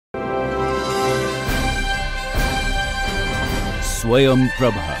Swayam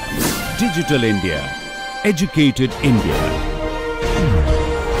Prabha. Digital India. Educated India.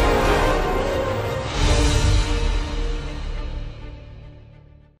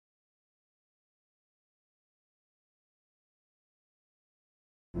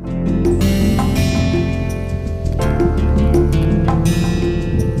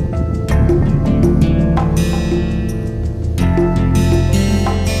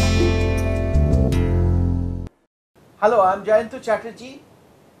 Hello, I am Jayantu Chatterjee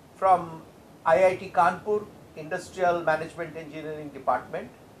from IIT Kanpur Industrial Management Engineering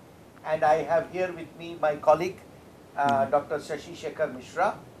Department, and I have here with me my colleague Dr. Shashi Shekhar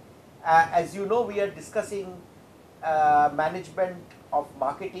Mishra. As you know, we are discussing management of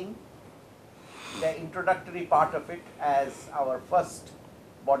marketing, the introductory part of it as our first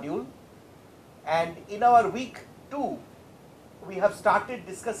module, and in our week 2 we have started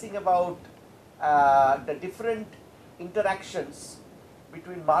discussing about the different interactions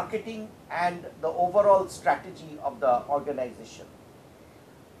between marketing and the overall strategy of the organization.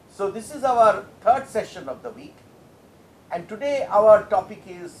 So this is our third session of the week, and today our topic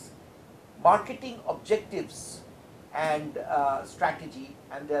is marketing objectives and strategy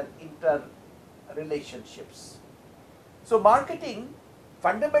and their interrelationships. So marketing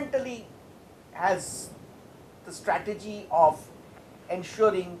fundamentally has the strategy of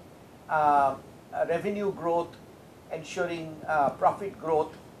ensuring revenue growth, ensuring profit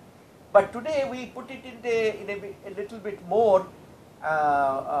growth, but today we put it in a little bit more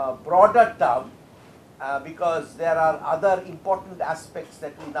broader term because there are other important aspects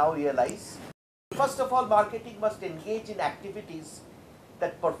that we now realize. First of all, marketing must engage in activities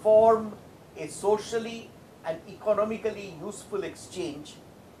that perform a socially and economically useful exchange,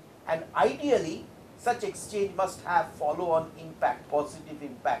 and ideally such exchange must have follow-on impact, positive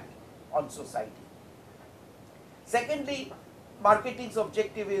impact on society. Secondly, marketing's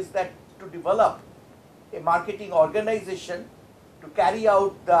objective is that to develop a marketing organization to carry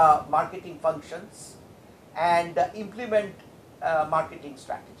out the marketing functions and implement marketing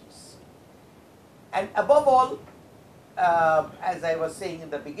strategies. And above all, as I was saying in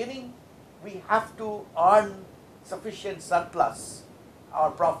the beginning, we have to earn sufficient surplus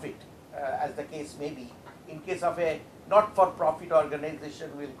or profit, as the case may be. In case of a not-for-profit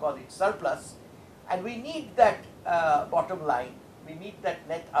organization, we'll call it surplus, and we need that bottom line, we need that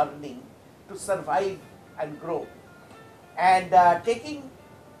net earning to survive and grow. And taking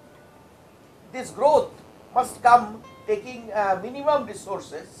this growth must come taking minimum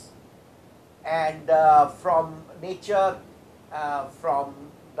resources and from nature, from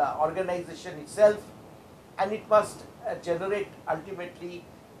the organization itself, and it must generate ultimately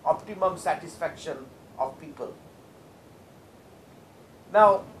optimum satisfaction of people.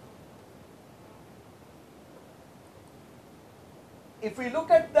 Now, if we look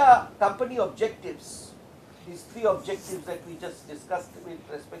at the company objectives, these 3 objectives that we just discussed with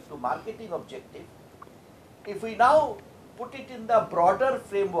respect to marketing objective, if we now put it in the broader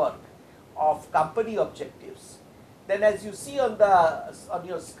framework of company objectives, then as you see on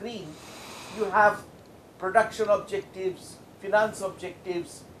your screen, you have production objectives, finance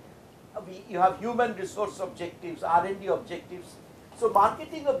objectives, you have human resource objectives, R&D objectives. So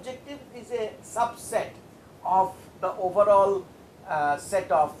marketing objective is a subset of the overall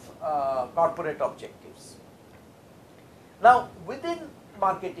set of corporate objectives. Now, within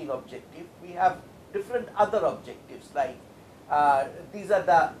marketing objective, we have different other objectives, like these are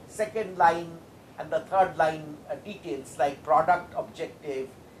the second line and the third line details, like product objective,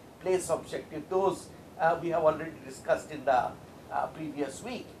 place objective. Those we have already discussed in the previous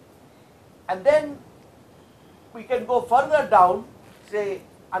week. And then we can go further down, say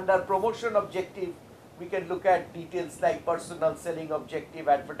under promotion objective, we can look at details like personal selling objective,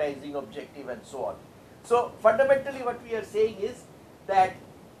 advertising objective, and so on. So fundamentally what we are saying is that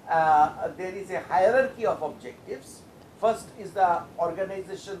there is a hierarchy of objectives. First is the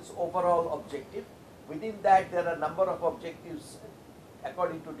organization's overall objective. Within that there are a number of objectives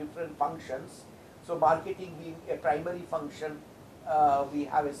according to different functions. So marketing being a primary function, we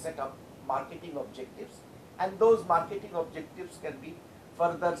have a set of marketing objectives, and those marketing objectives can be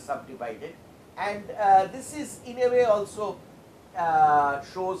further subdivided. And this is in a way also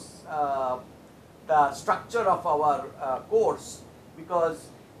shows the structure of our course, because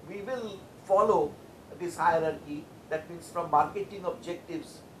we will follow this hierarchy. That means from marketing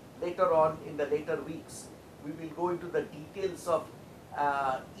objectives, later on in the later weeks, we will go into the details of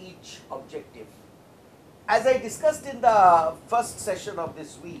each objective. As I discussed in the first session of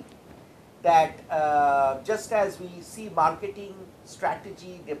this week, that just as we see marketing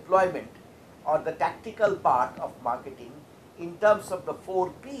strategy deployment or the tactical part of marketing in terms of the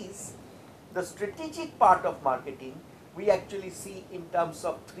 4Ps, the strategic part of marketing we actually see in terms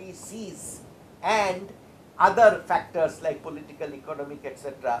of 3Cs and other factors like political, economic,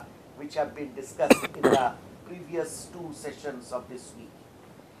 etc., which have been discussed in the previous 2 sessions of this week.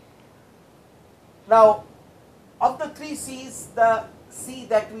 Now, of the 3Cs, the C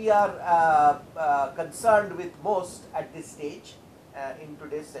that we are concerned with most at this stage in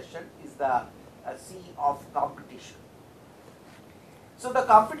today's session is the C of competition. So the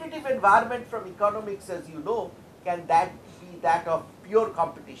competitive environment from economics, as you know, can that be that of pure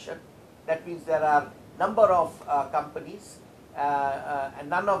competition. That means there are number of companies and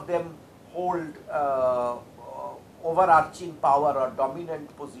none of them hold overarching power or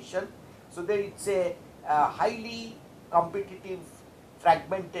dominant position. So there it's a highly competitive,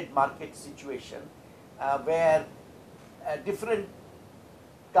 fragmented market situation where different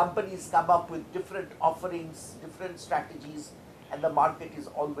companies come up with different offerings, different strategies, and the market is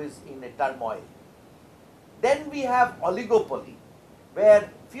always in a turmoil. Then we have oligopoly, where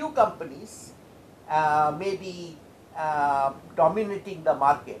few companies may be dominating the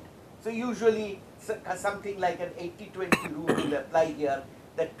market. So usually something like an 80-20 rule will apply here,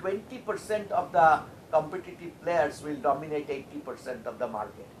 that 20% of the competitive players will dominate 80% of the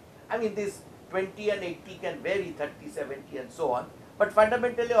market. I mean, this 20 and 80 can vary, 30, 70 and so on. But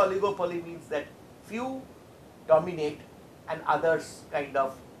fundamentally oligopoly means that few dominate and others kind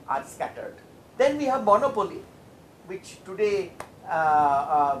of are scattered. Then we have monopoly, which today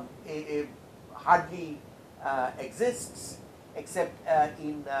hardly exists except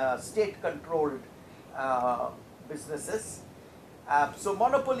in state-controlled businesses. So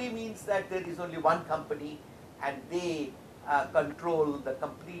monopoly means that there is only one company and they control the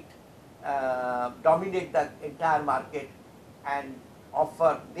complete, dominate the entire market and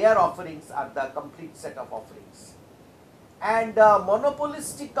offer, their offerings are the complete set of offerings. And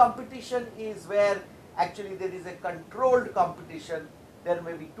monopolistic competition is where actually there is a controlled competition. There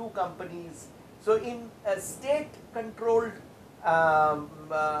may be 2 companies. So in state-controlled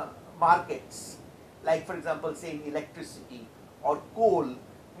markets, like for example say in electricity or coal,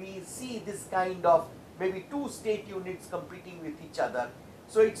 we see this kind of maybe 2 state units competing with each other.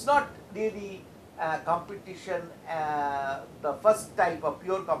 So it's not really competition, the first type of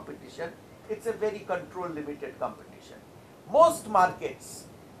pure competition. It's a very controlled, limited competition. Most markets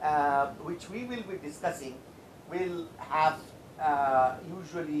which we will be discussing will have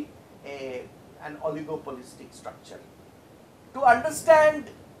usually an oligopolistic structure. To understand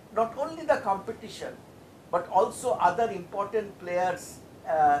not only the competition but also other important players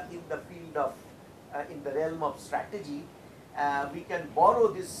in the field of, in the realm of strategy, we can borrow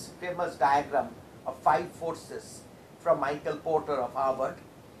this famous diagram of 5 forces from Michael Porter of Harvard.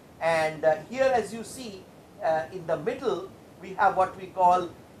 And here, as you see, in the middle we have what we call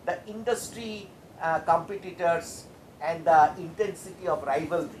the industry competitors and the intensity of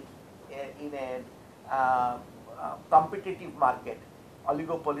rivalry in a competitive market,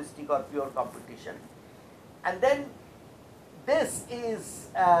 oligopolistic or pure competition. And then this is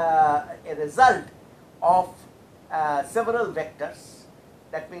a result of several vectors.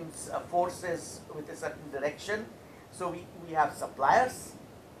 That means forces with a certain direction. So we have suppliers,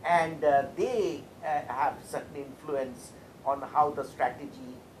 and they have certain influence on how the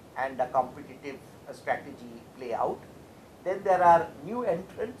strategy and the competitive strategy play out. Then there are new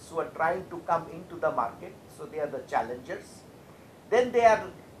entrants who are trying to come into the market, so they are the challengers. Then there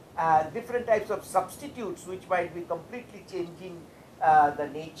are different types of substitutes which might be completely changing the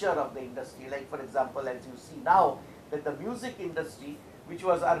nature of the industry. Like for example, as you see now, that the music industry, which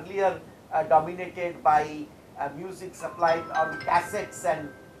was earlier dominated by music supplied on cassettes and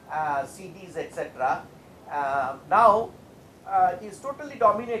CDs, etc., now is totally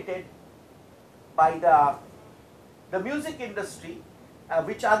dominated by the music industry,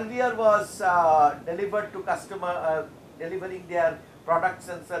 which earlier was delivered to customer, delivering their products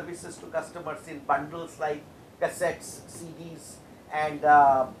and services to customers in bundles like cassettes, CDs, and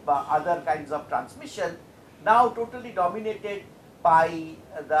other kinds of transmission, now totally dominated by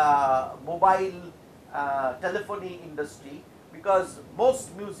the mobile telephony industry, because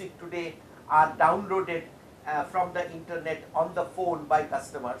most music today are downloaded from the internet on the phone by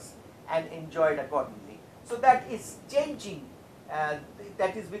customers and enjoyed accordingly. So that is changing,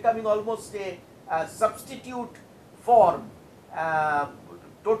 that is becoming almost a substitute form,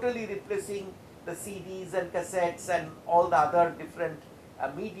 totally replacing the CDs and cassettes and all the other different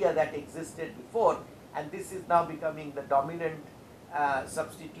media that existed before, and this is now becoming the dominant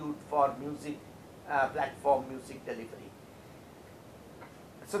substitute for music platform music delivery.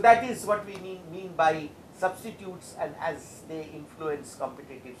 So that is what we mean by substitutes and as they influence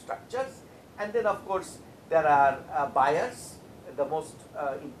competitive structures. And then of course there are buyers, the most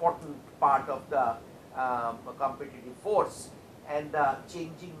important part of the competitive force, and the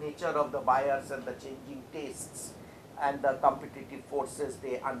changing nature of the buyers and the changing tastes and the competitive forces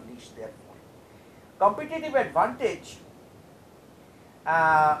they unleash therefore. Competitive advantage,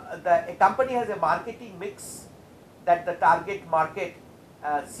 a company has a marketing mix that the target market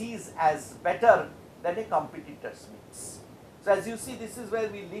sees as better than a competitor's mix. So as you see, this is where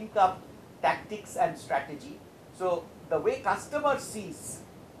we link up tactics and strategy. So the way customer sees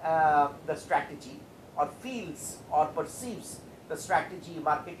the strategy or feels or perceives the strategy,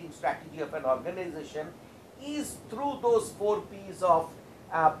 marketing strategy of an organization is through those 4 P's of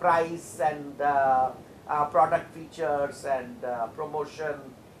price and product features and promotion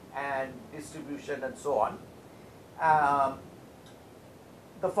and distribution and so on.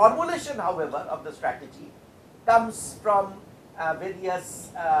 The formulation, however, of the strategy comes from various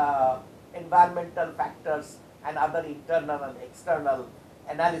environmental factors and other internal and external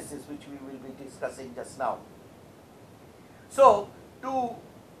analysis, which we will be discussing just now. So, to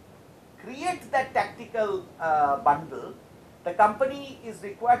create that tactical bundle, the company is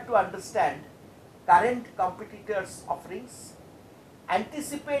required to understand current competitors' offerings,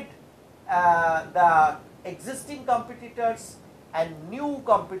 anticipate the existing competitors and new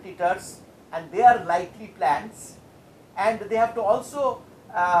competitors and their likely plans, and they have to also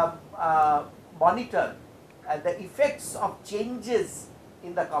monitor the effects of changes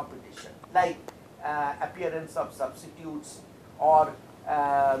in the competition, like appearance of substitutes or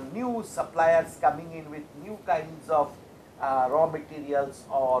new suppliers coming in with new kinds of raw materials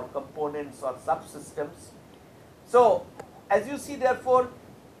or components or subsystems. So, as you see, therefore,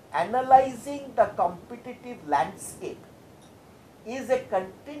 analyzing the competitive landscape is a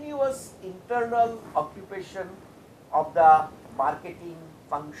continuous internal occupation of the marketing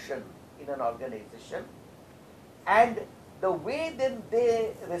function in an organization, and the way then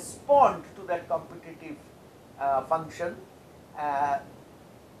they respond to that competitive function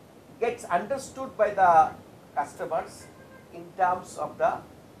gets understood by the customers in terms of the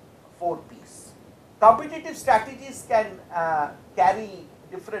 4 P's. Competitive strategies can carry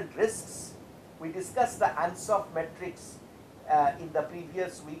different risks. We discussed the Ansoff metrics in the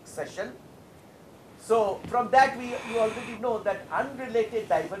previous week's session. So from that you already know that unrelated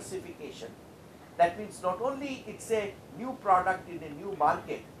diversification, that means not only it's a new product in a new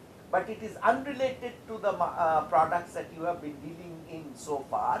market, but it is unrelated to the products that you have been dealing in so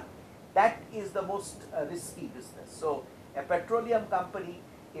far. That is the most risky business. So a petroleum company,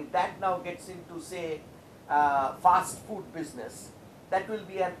 if that now gets into, say, fast food business, that will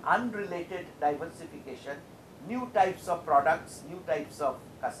be an unrelated diversification, new types of products, new types of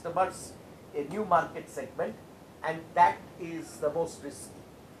customers, a new market segment, and that is the most risky.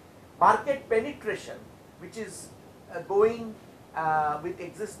 Market penetration, which is going with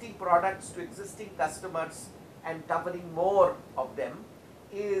existing products to existing customers and covering more of them,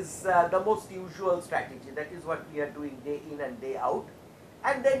 is the most usual strategy. That is what we are doing day in and day out.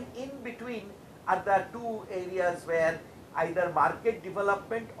 And then in between are the 2 areas where either market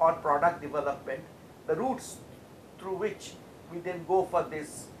development or product development, the routes through which we then go for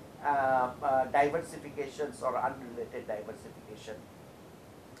this diversifications or unrelated diversification.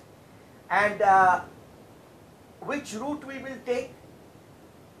 And which route we will take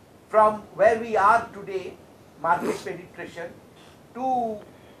from where we are today, market penetration, to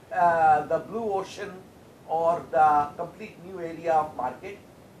the blue ocean or the complete new area of market.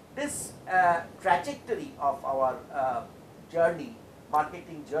 This trajectory of our journey,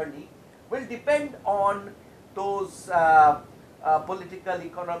 marketing journey, will depend on those political,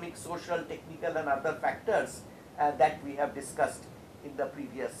 economic, social, technical and other factors that we have discussed in the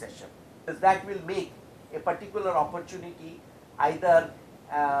previous session. That will make a particular opportunity either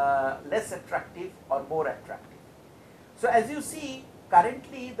less attractive or more attractive. So as you see,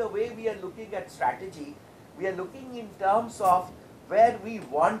 currently the way we are looking at strategy, we are looking in terms of where we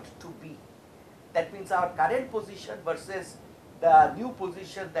want to be. That means our current position versus the new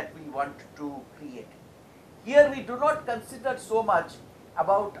position that we want to create. Here we do not consider so much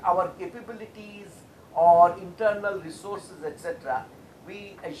about our capabilities or internal resources, etc.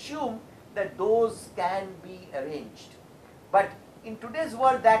 We assume that those can be arranged. But in today's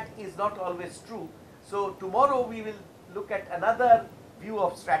world that is not always true. So tomorrow we will look at another view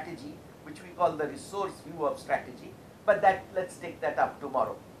of strategy, which we call the resource view of strategy. But that, let's take that up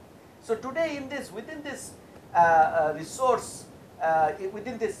tomorrow. So today within this resource,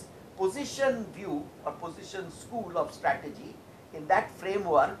 within this position view or position school of strategy, in that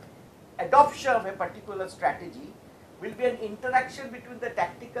framework, adoption of a particular strategy will be an interaction between the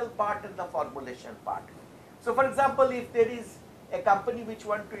tactical part and the formulation part. So for example, if there is a company which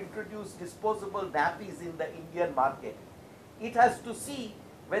wants to introduce disposable nappies in the Indian market, it has to see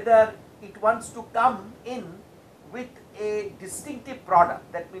whether it wants to come in with a distinctive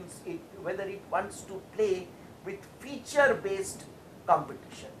product. That means whether it wants to play with feature based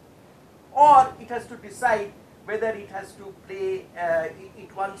competition, or it has to decide whether it has to play,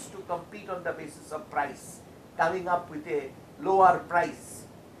 it wants to compete on the basis of price, coming up with a lower price,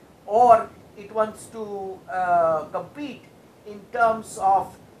 or it wants to compete in terms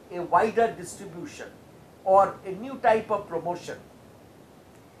of a wider distribution or a new type of promotion.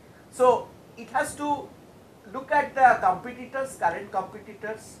 So it has to look at the competitors, current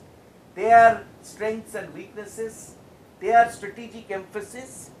competitors, their strengths and weaknesses, their strategic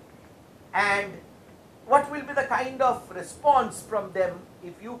emphasis, and what will be the kind of response from them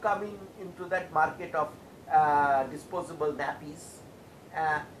if you come into that market of disposable nappies,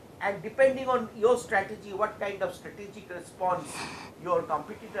 and depending on your strategy, what kind of strategic response your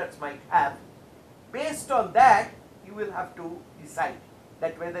competitors might have. Based on that, you will have to decide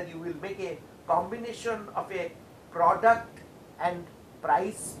that whether you will make a combination of a product and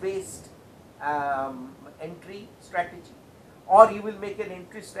price based entry strategy, or you will make an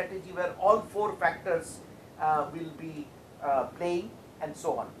entry strategy where all four factors will be playing, and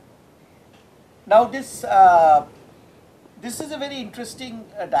so on. Now this is a very interesting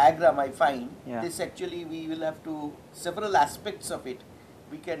diagram, I find. Yeah. This actually, we will have to, several aspects of it,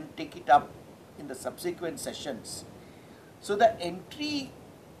 we can take it up in the subsequent sessions. So the entry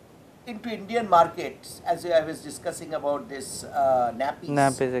into Indian markets, as I was discussing about this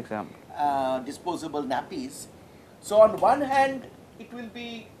Nappies example. Disposable nappies. So on one hand, it will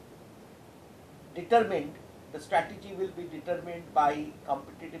be determined, the strategy will be determined by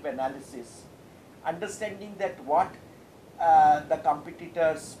competitive analysis, understanding that what the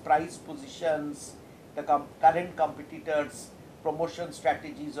competitors' price positions, the current competitors' promotion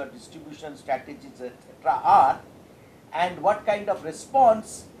strategies or distribution strategies, etc. are, and what kind of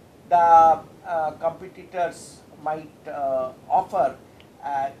response the competitors might offer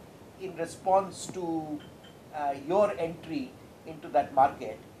in response to your entry into that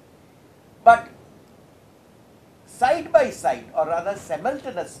market. But side by side, or rather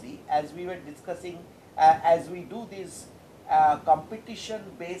simultaneously, as we were discussing, as we do this competition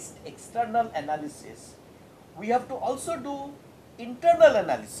based external analysis, we have to also do internal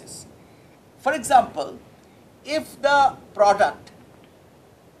analysis. For example, if the product,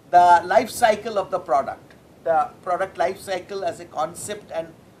 the life cycle of the product life cycle as a concept and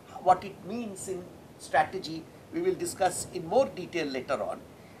what it means in strategy, we will discuss in more detail later on.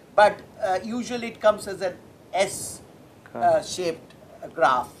 But usually it comes as an S shaped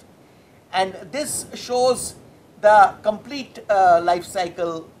graph, and this shows the complete life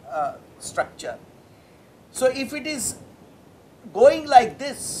cycle structure. So if it is going like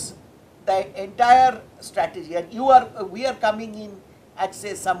this, the entire strategy, and we are coming in at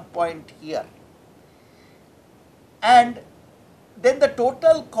say some point here, and then the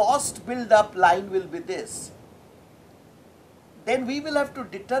total cost build up line will be this. Then we will have to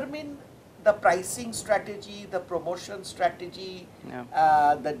determine the pricing strategy, the promotion strategy,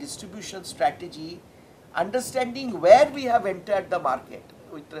 the distribution strategy, understanding where we have entered the market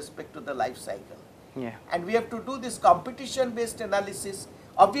with respect to the life cycle. Yeah. And we have to do this competition based analysis.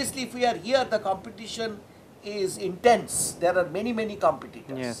 Obviously, if we are here, the competition is intense. There are many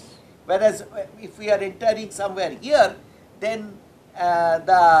competitors. Yes. Whereas if we are entering somewhere here, then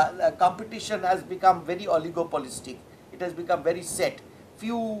the competition has become very oligopolistic. It has become very set.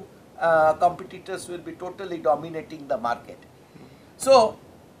 Few competitors will be totally dominating the market. So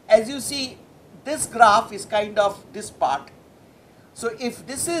as you see, this graph is kind of this part. So if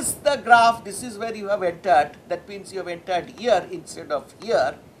this is the graph, this is where you have entered, that means you have entered here instead of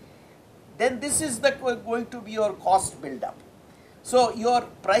here, then this is going to be your cost build up. So your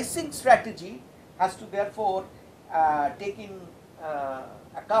pricing strategy has to therefore take in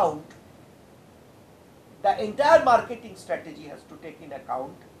account, the entire marketing strategy has to take in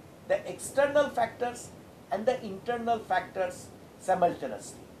account the external factors and the internal factors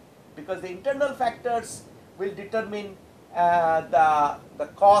simultaneously, because the internal factors will determine the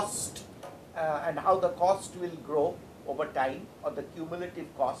cost and how the cost will grow over time, or the cumulative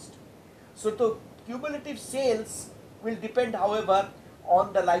cost. So the cumulative sales will depend, however,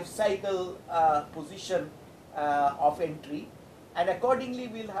 on the life cycle position of entry, and accordingly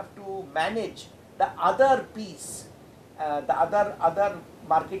we will have to manage the other piece, the other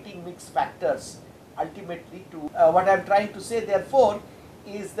marketing mix factors ultimately to what I am trying to say therefore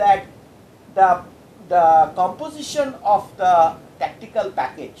is that the composition of the tactical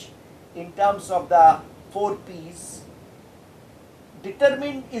package in terms of the 4 P's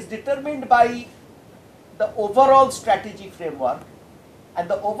is determined by the overall strategy framework, and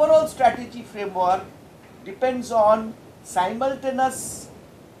the overall strategy framework depends on simultaneous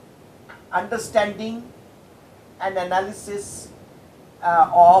understanding and analysis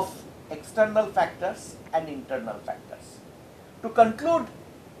of external factors and internal factors. To conclude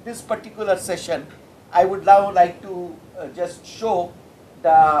this particular session, I would now like to just show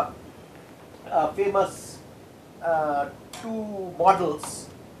the famous 2 models.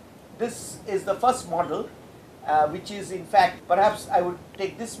 This is the first model, which is in fact, perhaps I would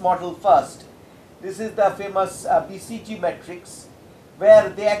take this model first. This is the famous BCG matrix, where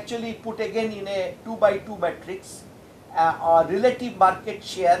they actually put again in a 2 by 2 matrix relative market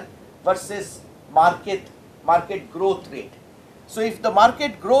share versus market growth rate. So if the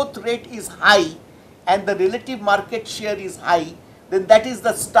market growth rate is high and the relative market share is high, then that is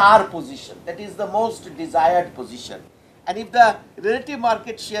the star position, that is the most desired position. And if the relative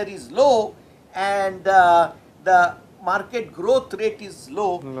market share is low and the market growth rate is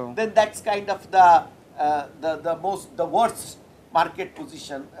low, then that's kind of the worst market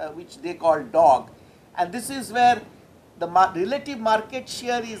position, which they call dog. And this is where the relative market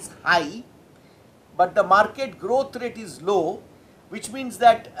share is high, but the market growth rate is low, which means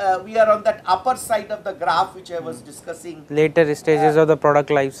that we are on that upper side of the graph, which I was discussing. Later stages of the product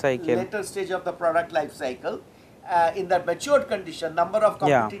life cycle. Later stage of the product life cycle. In that matured condition, number of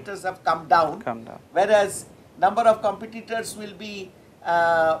competitors have come down, whereas number of competitors will be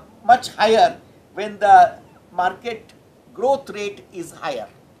much higher when the market growth rate is higher.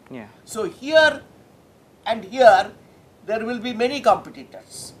 Yeah. So here and here there will be many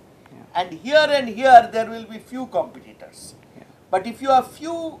competitors, and here there will be few competitors. But if you have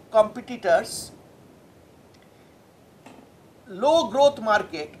few competitors, low growth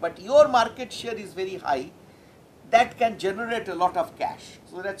market, but your market share is very high, that can generate a lot of cash.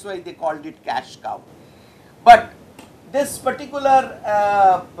 So that's why they called it cash cow. But this particular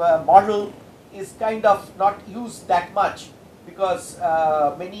model is kind of not used that much, because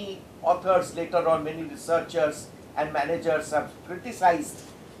many authors later on, many researchers and managers have criticized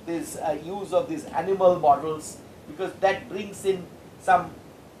this use of these animal models, because that brings in some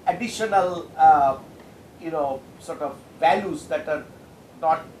additional sort of values that are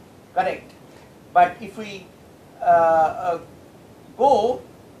not correct. But if we go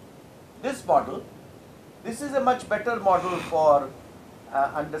this model, this is a much better model for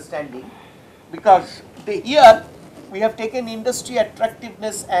understanding, because here we have taken industry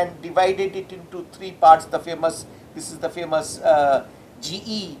attractiveness and divided it into 3 parts. This is the famous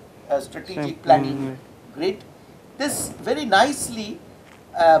GE strategic planning grid. This very nicely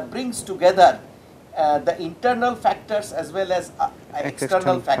brings together the internal factors as well as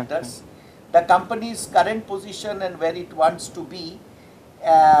external factors, the company's current position and where it wants to be,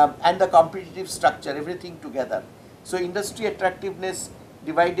 and the competitive structure, everything together. So industry attractiveness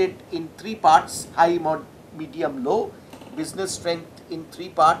divided in 3 parts: high, medium, low. Business strength in 3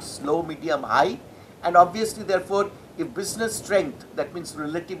 parts: low, medium, high. And obviously, therefore, if business strength, that means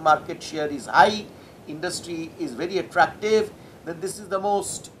relative market share, is high, industry is very attractive, then this is the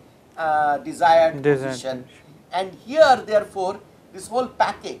most desired position. And here, therefore, this whole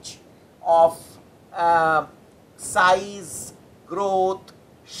package of size, growth,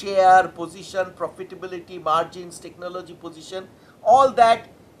 share, position, profitability, margins, technology position, all that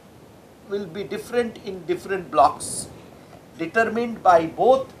will be different in different blocks, determined by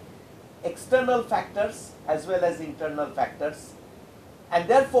both external factors as well as internal factors. And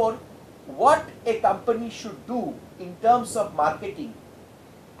therefore, what a company should do in terms of marketing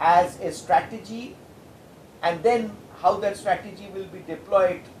as a strategy, and then how that strategy will be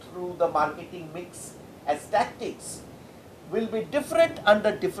deployed through the marketing mix as tactics, will be different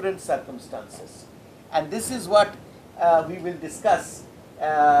under different circumstances. And this is what we will discuss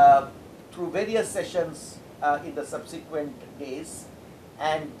through various sessions in the subsequent days,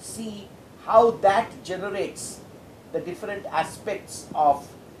 and see how that generates the different aspects of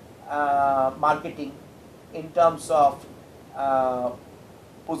marketing in terms of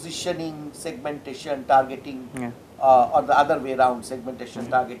positioning, segmentation, targeting, or the other way around: segmentation,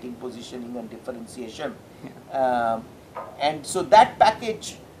 targeting, positioning, and differentiation. And so that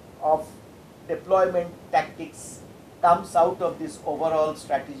package of deployment tactics comes out of this overall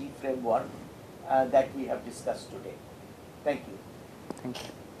strategy framework that we have discussed today. Thank you. Thank you.